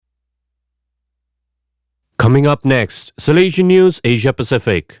Coming up next, Salesian News Asia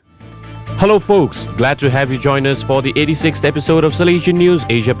Pacific. Hello folks, glad to have you join us for the 86th episode of Salesian News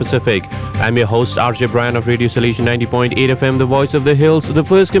Asia Pacific. I'm your host RJ Brian of Radio Salesian 90.8 FM, the voice of the hills, the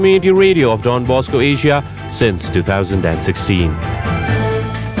first community radio of Don Bosco Asia since 2016.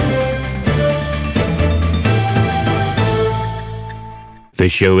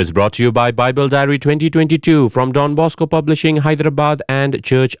 This show is brought to you by Bible Diary 2022 from Don Bosco Publishing, Hyderabad and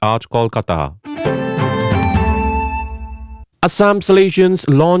Church Art, Kolkata. Assam Salesians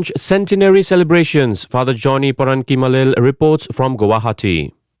launch centenary celebrations. Father Johnny Parankimalil reports from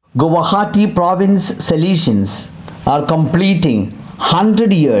Guwahati. Guwahati Province Salesians are completing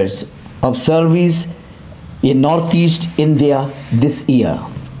 100 years of service in Northeast India this year.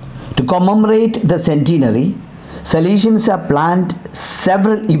 To commemorate the centenary, Salesians have planned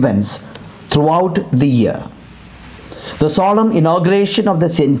several events throughout the year. The solemn inauguration of the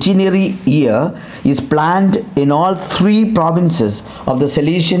centenary year is planned in all three provinces of the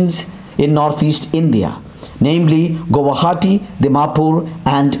Salesians in Northeast India, namely Guwahati, Dimapur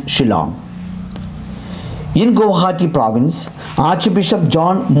and Shillong. In Guwahati province, Archbishop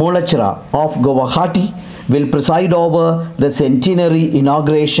John Molachara of Guwahati will preside over the centenary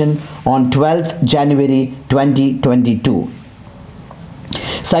inauguration on 12th January 2022.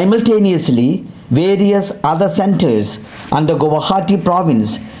 Simultaneously, various other centers under Guwahati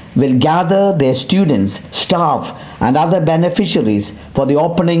province will gather their students, staff and other beneficiaries for the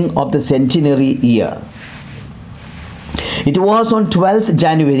opening of the centenary year. It was on 12th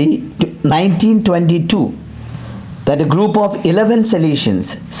January 1922 that a group of 11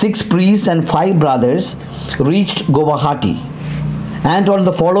 Salesians, 6 priests and 5 brothers reached Guwahati, and on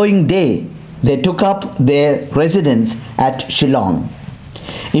the following day they took up their residence at Shillong.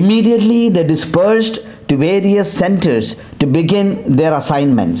 Immediately they dispersed to various centers to begin their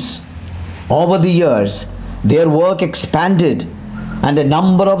assignments. Over the years, their work expanded and a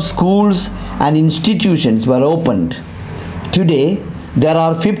number of schools and institutions were opened. Today, there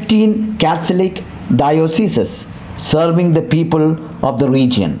are 15 Catholic dioceses serving the people of the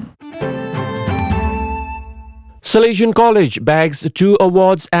region. Salesian College bags 2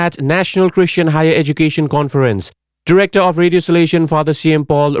 awards at National Christian Higher Education Conference. Director of Radio Salesian, Father C.M.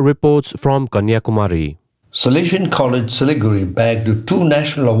 Paul, reports from Kanyakumari. Salesian College Siliguri bagged 2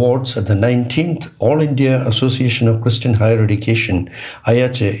 national awards at the 19th All India Association of Christian Higher Education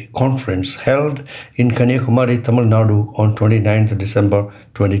 (IACHE) conference held in Kanyakumari, Tamil Nadu on 29th December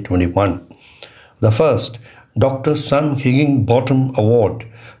 2021. The first, Dr. Sam Higginbottom Award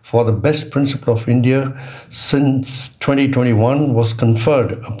for the Best Principal of India since 2021 was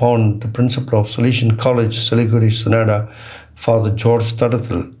conferred upon the Principal of Salesian College Siliguri, Sonada, Father George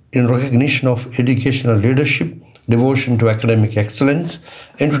Tadathil, in recognition of educational leadership, devotion to academic excellence,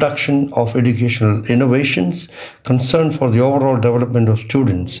 introduction of educational innovations, concern for the overall development of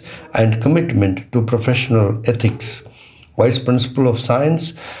students, and commitment to professional ethics. Vice Principal of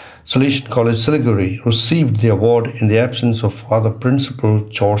Science, Salesian College Siliguri, received the award in the absence of Father Principal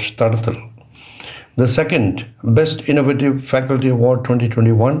George Tadathil. The second, Best Innovative Faculty Award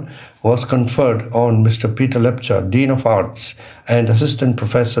 2021 was conferred on Mr. Peter Lepcha, Dean of Arts and Assistant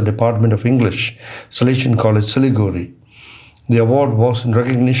Professor, Department of English, Salesian College Siliguri. The award was in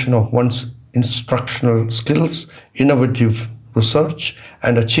recognition of one's instructional skills, innovative research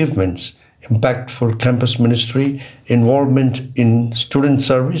and achievements, impactful campus ministry, involvement in student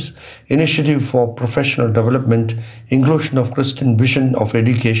service, initiative for professional development, inclusion of Christian vision of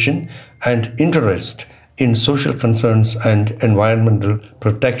education, and interest in social concerns and environmental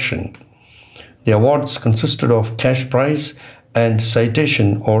protection. The awards consisted of cash prize and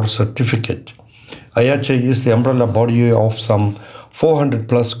citation or certificate. IACHE is the umbrella body of some 400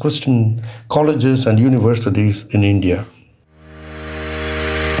 plus Christian colleges and universities in India.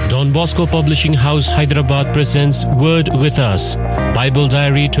 Don Bosco Publishing House, Hyderabad presents Word With Us, Bible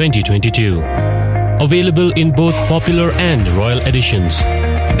Diary 2022. Available in both popular and royal editions.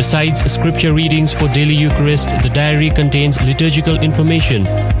 Besides scripture readings for daily Eucharist, the diary contains liturgical information,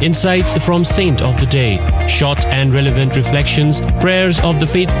 insights from Saint of the Day, short and relevant reflections, prayers of the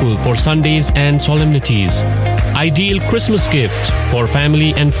faithful for Sundays and solemnities. Ideal Christmas gift for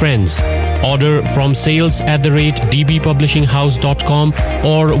family and friends. Order from sales@dbpublishinghouse.com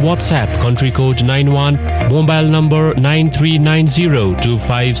or WhatsApp country code 91, mobile number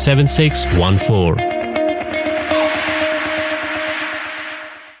 9390257614.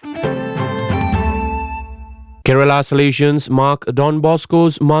 Kerala Salesians mark Don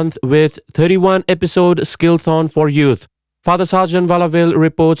Bosco's month with 31 episode Skillthon for Youth. Father Sarjan Valavil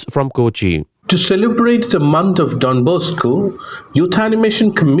reports from Kochi. To celebrate the month of Don Bosco, Youth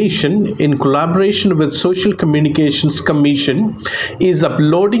Animation Commission, in collaboration with Social Communications Commission, is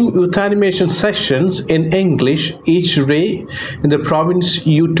uploading youth animation sessions in English each day in the province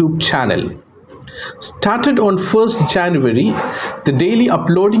YouTube channel. Started on 1st January, the daily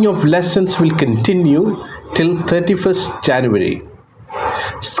uploading of lessons will continue till 31st January.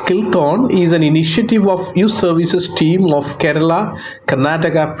 Skillthon is an initiative of Youth Services team of Kerala,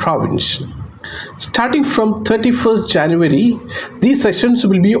 Karnataka province. Starting from 31st January, these sessions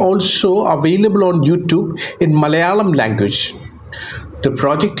will be also available on YouTube in Malayalam language. The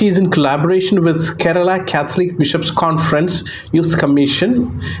project is in collaboration with Kerala Catholic Bishops' Conference Youth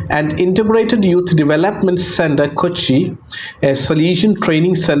Commission and Integrated Youth Development Center Kochi, a Salesian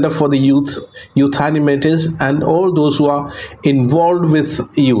training center for the youth animators and all those who are involved with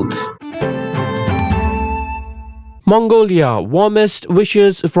youth. Mongolia, warmest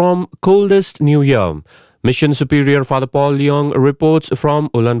wishes from coldest New Year. Mission Superior Father Paul Leong reports from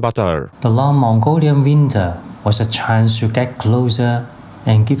Ulaanbaatar. The long Mongolian winter was a chance to get closer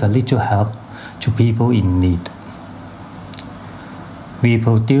and give a little help to people in need. We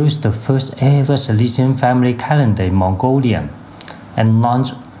produced the first ever Salesian family calendar in Mongolian and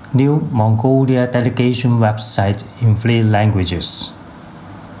launched new Mongolia delegation website in 3 languages.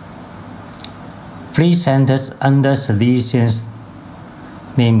 3 centers under Salesians,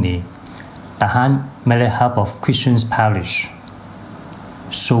 namely Dahan Mele Hub of Christians Parish,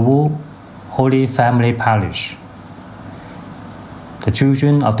 Suwu Holy Family Parish, the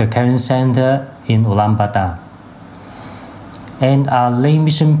Children of the Caring Center in Ulaanbaatar, and our lay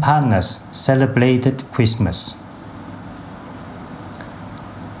mission partners celebrated Christmas.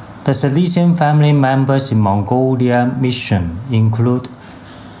 The Salesian family members in Mongolia mission include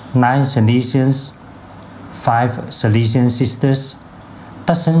 9 Salesians, 5 Salesian sisters,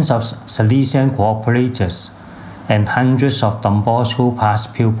 dozens of Salesian cooperators, and hundreds of Don Bosco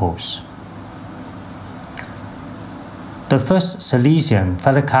past pupils. The first Salesian,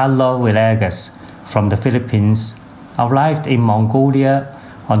 Father Carlo Villegas from the Philippines, arrived in Mongolia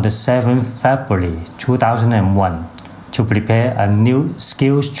on the 7th February 2001 to prepare a new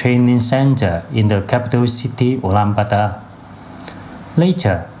skills training center in the capital city Ulaanbaatar.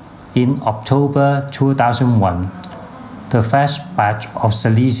 Later, in October 2001, the first batch of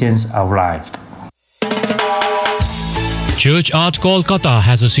Salesians arrived. Church Art Kolkata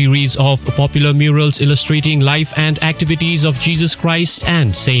has a series of popular murals illustrating life and activities of Jesus Christ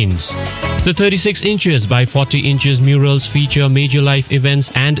and saints. The 36 inches by 40 inches murals feature major life events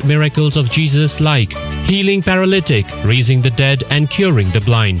and miracles of Jesus like healing paralytic, raising the dead, and curing the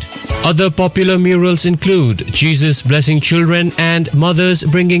blind. Other popular murals include Jesus blessing children and mothers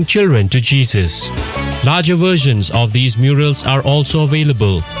bringing children to Jesus. Larger versions of these murals are also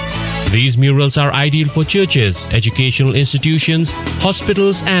available. These murals are ideal for churches, educational institutions,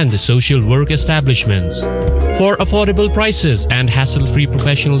 hospitals, and social work establishments. For affordable prices and hassle-free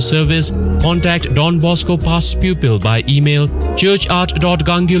professional service, contact Don Bosco Past Pupil by email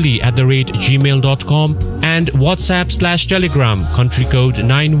churchart.ganguly@gmail.com and WhatsApp/Telegram country code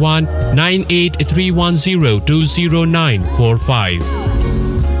 919831020945.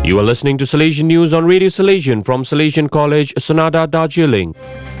 You are listening to Salesian News on Radio Salesian from Salesian College, Sonada, Darjeeling.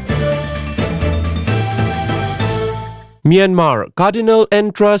 Myanmar, Cardinal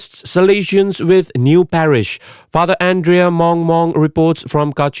entrusts Salesians with new parish. Father Andrea Mong Mong reports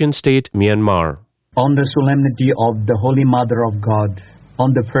from Kachin State, Myanmar. On the solemnity of the Holy Mother of God,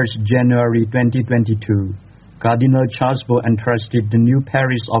 on the 1st January 2022, Cardinal Charles Bo entrusted the new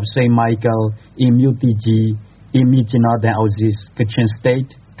parish of St. Michael in Mutiji, in Myitkyina and Auzis, Kachin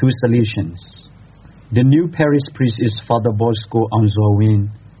State, to Salesians. The new parish priest is Father Bosco Amzowin,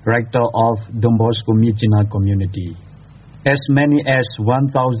 rector of Don Bosco Myitkyina community. As many as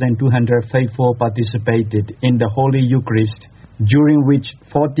 1,200 faithful participated in the Holy Eucharist, during which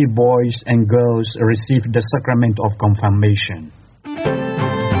 40 boys and girls received the sacrament of confirmation.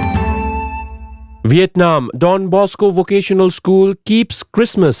 Vietnam, Don Bosco Vocational School keeps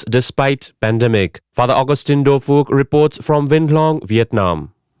Christmas despite pandemic. Father Augustine Do Phuc reports from Vinh Long, Vietnam.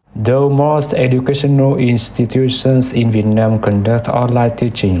 Though most educational institutions in Vietnam conduct online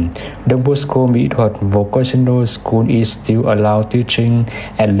teaching, Don Bosco Mỹ Thuật Vocational School is still allowed teaching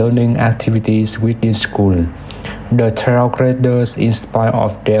and learning activities within school. The 12th graders, in spite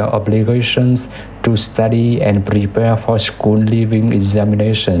of their obligations to study and prepare for school leaving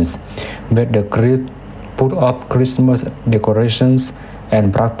examinations, made the crypt, put up Christmas decorations,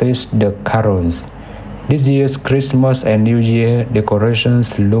 and practiced the carols. This year's Christmas and New Year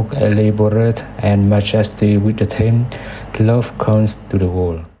decorations look elaborate and majestic with the theme, Love Comes to the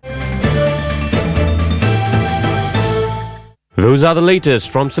World. Those are the latest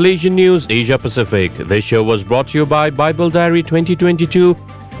from Salesian News Asia Pacific. This show was brought to you by Bible Diary 2022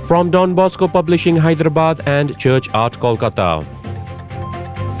 from Don Bosco Publishing Hyderabad and Church Art Kolkata.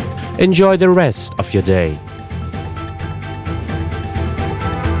 Enjoy the rest of your day.